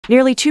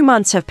Nearly 2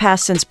 months have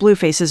passed since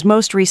Blueface's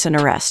most recent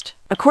arrest.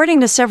 According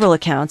to several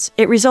accounts,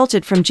 it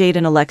resulted from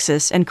Jaidyn,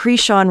 Alexis, and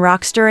Chrisean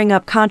Rock stirring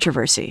up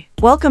controversy.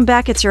 Welcome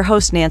back, it's your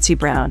host Nancy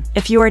Brown.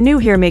 If you are new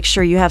here, make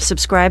sure you have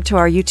subscribed to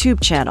our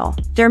YouTube channel.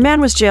 Their man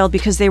was jailed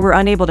because they were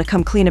unable to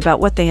come clean about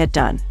what they had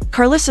done.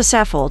 Karlissa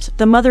Saffold,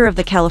 the mother of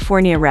the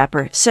California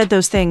rapper, said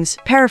those things,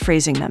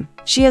 paraphrasing them.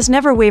 She has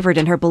never wavered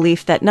in her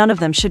belief that none of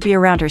them should be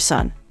around her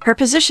son. Her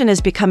position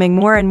is becoming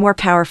more and more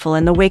powerful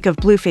in the wake of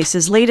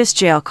Blueface's latest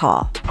jail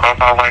call.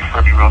 My wife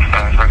love you real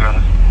fast. I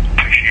gotta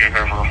appreciate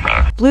her real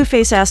fast.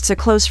 Blueface asks a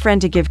close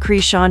friend to give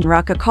Chrisean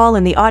Rock a call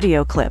in the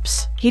audio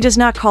clips. He does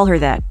not call her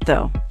that,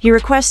 though. He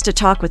requests to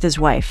talk with his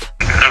wife.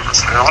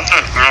 What's up,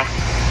 girl?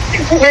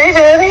 Hey,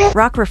 Daddy.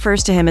 Rock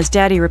refers to him as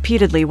Daddy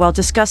repeatedly while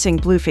discussing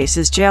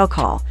Blueface's jail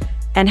call,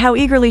 and how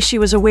eagerly she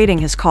was awaiting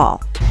his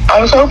call. I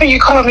was hoping you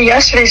called me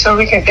yesterday so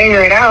we can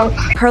figure it out.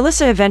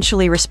 Karlissa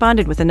eventually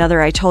responded with another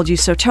 "I told you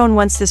so" tone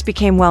once this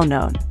became well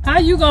known. How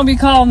you gonna be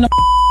calling the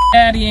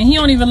daddy and he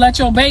don't even let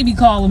your baby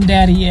call him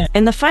daddy yet?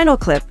 In the final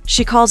clip,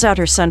 she calls out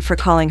her son for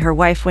calling her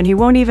wife when he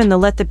won't even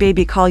let the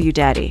baby call you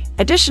daddy.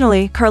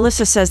 Additionally,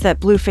 Karlissa says that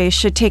Blueface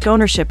should take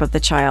ownership of the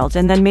child,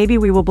 and then maybe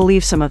we will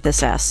believe some of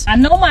this S. I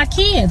know my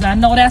kids. I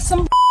know that's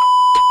some.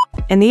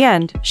 In the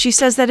end, she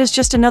says that is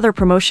just another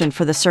promotion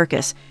for the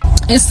circus.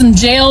 It's some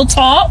jail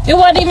talk. It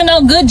wasn't even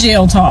no good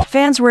jail talk.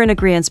 Fans were in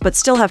agreeance but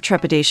still have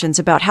trepidations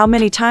about how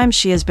many times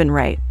she has been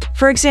right.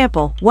 For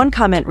example, one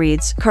comment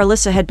reads,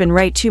 "Karlissa had been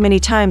right too many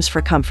times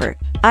for comfort.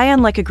 I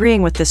unlike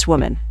agreeing with this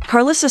woman."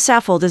 Karlissa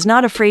Saffold is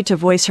not afraid to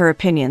voice her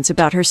opinions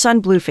about her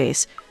son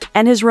Blueface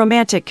and his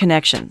romantic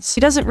connections.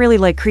 She doesn't really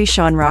like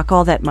Chrisean Rock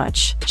all that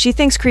much. She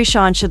thinks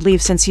Chrisean should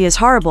leave since he is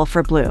horrible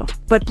for Blue.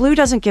 But Blue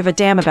doesn't give a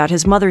damn about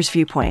his mother's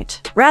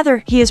viewpoint.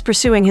 Rather, he is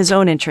pursuing his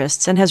own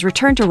interests and has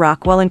returned to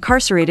Rock while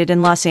incarcerated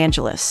in Los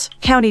Angeles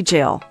County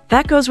Jail.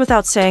 That goes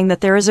without saying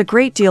that there is a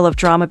great deal of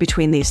drama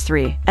between these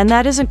three, and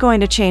that isn't going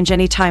to change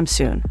anytime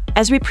soon.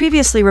 As we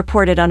previously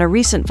reported on a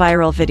recent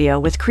viral video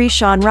with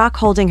Chrisean Rock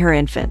holding her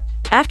infant.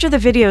 After the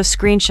video's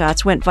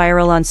screenshots went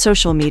viral on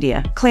social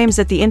media, claims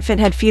that the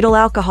infant had fetal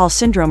alcohol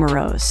syndrome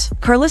arose.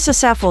 Karlissa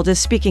Saffold is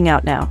speaking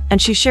out now,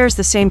 and she shares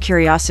the same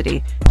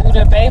curiosity. Do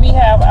the baby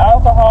have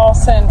alcohol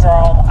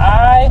syndrome?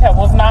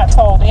 Was not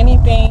told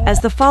anything.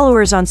 As the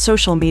followers on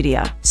social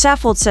media,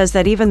 Saffold says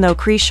that even though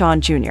Chrisean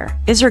Jr.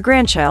 is her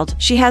grandchild,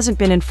 she hasn't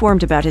been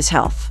informed about his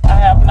health. I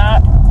have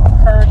not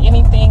heard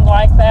anything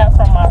like that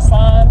from my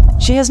son.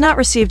 She has not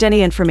received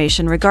any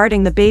information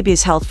regarding the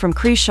baby's health from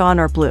Chrisean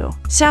or Blue.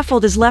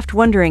 Saffold is left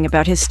wondering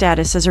about his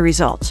status as a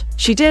result.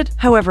 She did,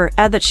 however,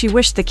 add that she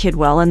wished the kid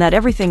well and that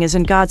everything is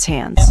in God's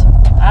hands.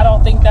 I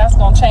don't think that's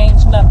gonna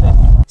change nothing.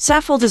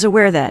 Saffold is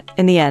aware that,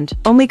 in the end,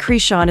 only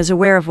Chrisean is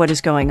aware of what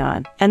is going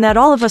on, and that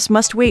all of us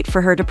must wait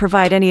for her to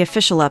provide any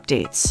official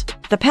updates.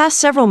 The past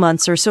several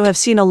months or so have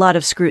seen a lot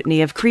of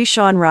scrutiny of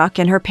Chrisean Rock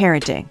and her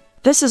parenting.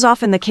 This is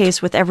often the case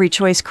with every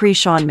choice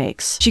Chrisean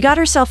makes. She got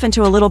herself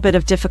into a little bit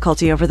of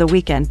difficulty over the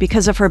weekend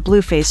because of her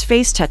Blueface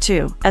face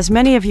tattoo, as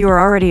many of you are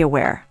already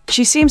aware.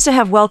 She seems to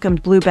have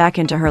welcomed Blue back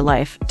into her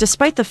life,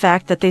 despite the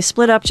fact that they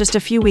split up just a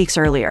few weeks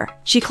earlier.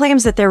 She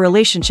claims that their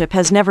relationship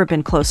has never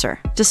been closer.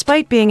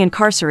 Despite being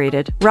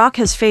incarcerated, Rock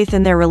has faith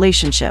in their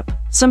relationship.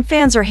 Some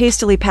fans are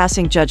hastily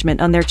passing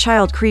judgment on their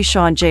child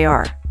Chrisean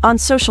Jr. On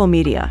social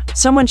media,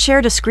 someone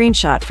shared a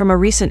screenshot from a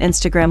recent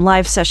Instagram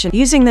live session.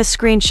 Using this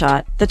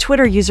screenshot, the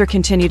Twitter user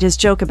continued his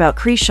joke about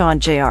Chrisean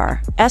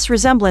Jr.'s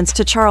resemblance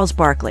to Charles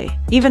Barkley.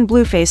 Even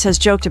Blueface has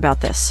joked about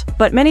this.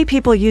 But many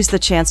people used the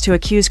chance to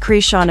accuse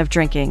Chrisean of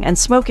drinking and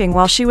smoking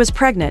while she was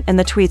pregnant. In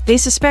the tweet, they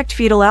suspect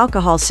fetal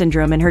alcohol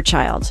syndrome in her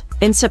child.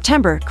 In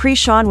September,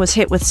 Chrisean was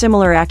hit with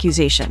similar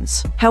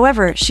accusations.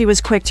 However, she was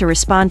quick to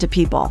respond to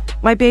people.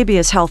 "My baby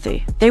is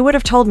healthy. They would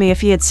have told me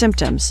if he had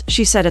symptoms,"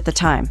 she said at the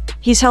time.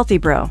 "He's healthy,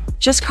 bro.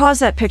 Just cause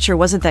that picture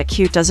wasn't that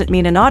cute doesn't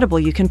mean inaudible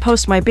you can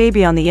post my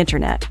baby on the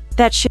internet.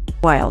 That shit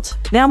wild.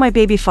 Now my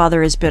baby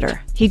father is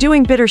bitter. He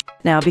doing bitter shit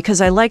now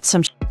because I liked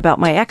some shit about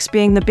my ex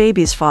being the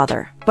baby's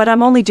father. But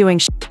I'm only doing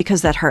shit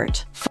because that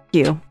hurt. Fuck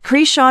you."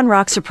 Chrisean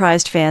Rock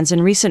surprised fans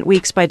in recent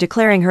weeks by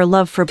declaring her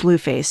love for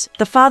Blueface,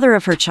 the father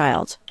of her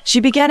child. She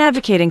began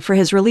advocating for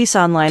his release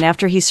online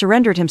after he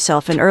surrendered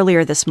himself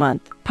earlier this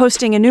month,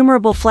 posting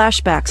innumerable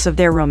flashbacks of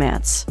their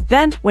romance.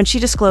 Then, when she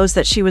disclosed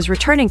that she was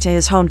returning to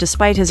his home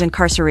despite his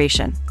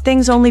incarceration,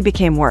 things only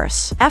became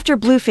worse. After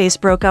Blueface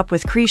broke up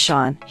with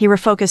Chrisean, he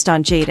refocused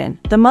on Jaidyn,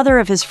 the mother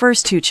of his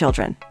first 2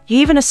 children.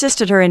 He even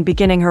assisted her in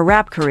beginning her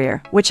rap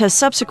career, which has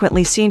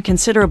subsequently seen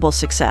considerable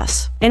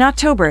success. In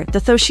October,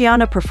 the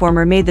Thoshiana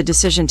performer made the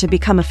decision to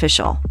become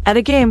official. At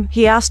a game,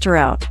 he asked her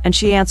out, and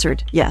she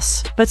answered,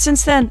 yes. But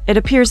since then, it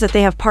appears that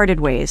they have parted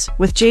ways,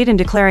 with Jaidyn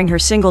declaring her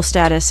single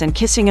status and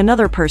kissing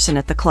another person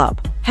at the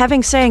club.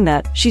 Having saying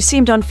that, she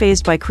seemed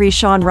unfazed by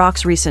Chrisean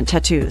Rock's recent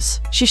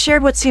tattoos. She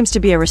shared what seems to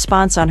be a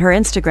response on her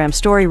Instagram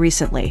story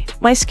recently.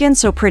 "My skin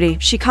so pretty,"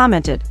 she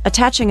commented,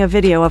 attaching a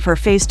video of her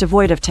face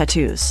devoid of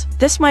tattoos.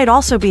 This might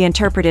also be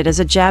interpreted as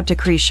a jab to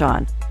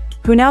Chrisean,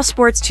 who now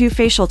sports 2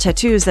 facial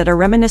tattoos that are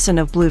reminiscent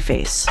of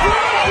Blueface.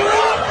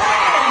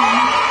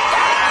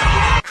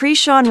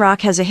 Chrisean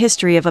Rock has a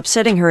history of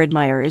upsetting her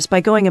admirers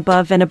by going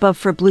above and above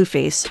for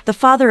Blueface, the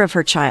father of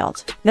her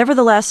child.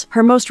 Nevertheless,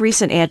 her most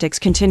recent antics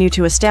continue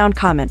to astound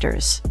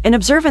commenters. In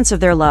observance of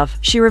their love,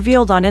 she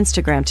revealed on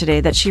Instagram today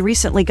that she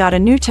recently got a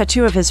new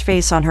tattoo of his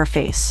face on her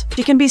face.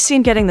 She can be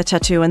seen getting the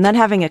tattoo and then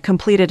having it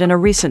completed in a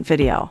recent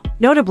video.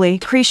 Notably,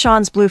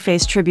 Chrisean's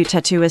Blueface tribute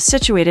tattoo is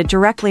situated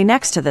directly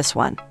next to this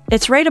one.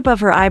 It's right above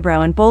her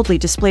eyebrow and boldly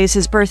displays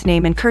his birth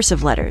name in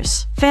cursive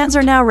letters. Fans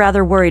are now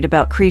rather worried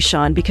about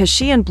Chrisean because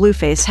she and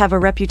Blueface have a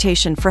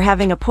reputation for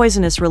having a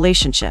poisonous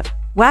relationship.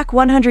 Whack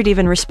 100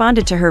 even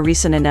responded to her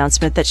recent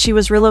announcement that she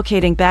was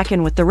relocating back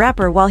in with the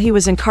rapper while he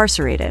was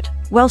incarcerated.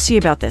 "Well, see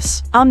about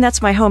this.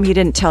 That's my home, he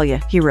didn't tell you,"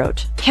 he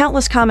wrote.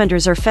 Countless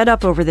commenters are fed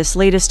up over this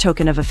latest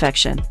token of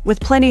affection, with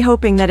plenty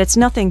hoping that it's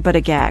nothing but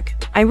a gag.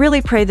 "I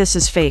really pray this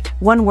is fake,"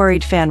 one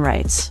worried fan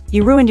writes.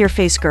 "You ruined your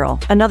face, girl,"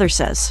 another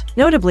says.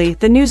 Notably,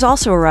 the news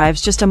also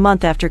arrives just a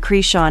month after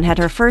Chrisean had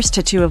her first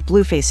tattoo of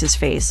Blueface's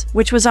face,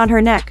 which was on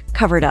her neck,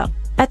 covered up.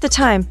 At the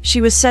time,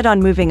 she was set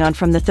on moving on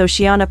from the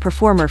Thoshiana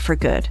performer for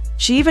good.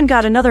 She even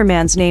got another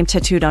man's name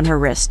tattooed on her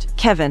wrist,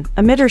 Kevin,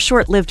 amid her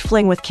short-lived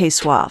fling with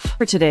K-Suave.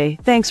 For today,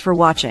 thanks for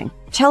watching.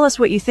 Tell us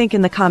what you think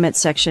in the comments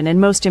section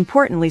and most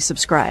importantly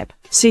subscribe.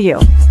 See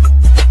you.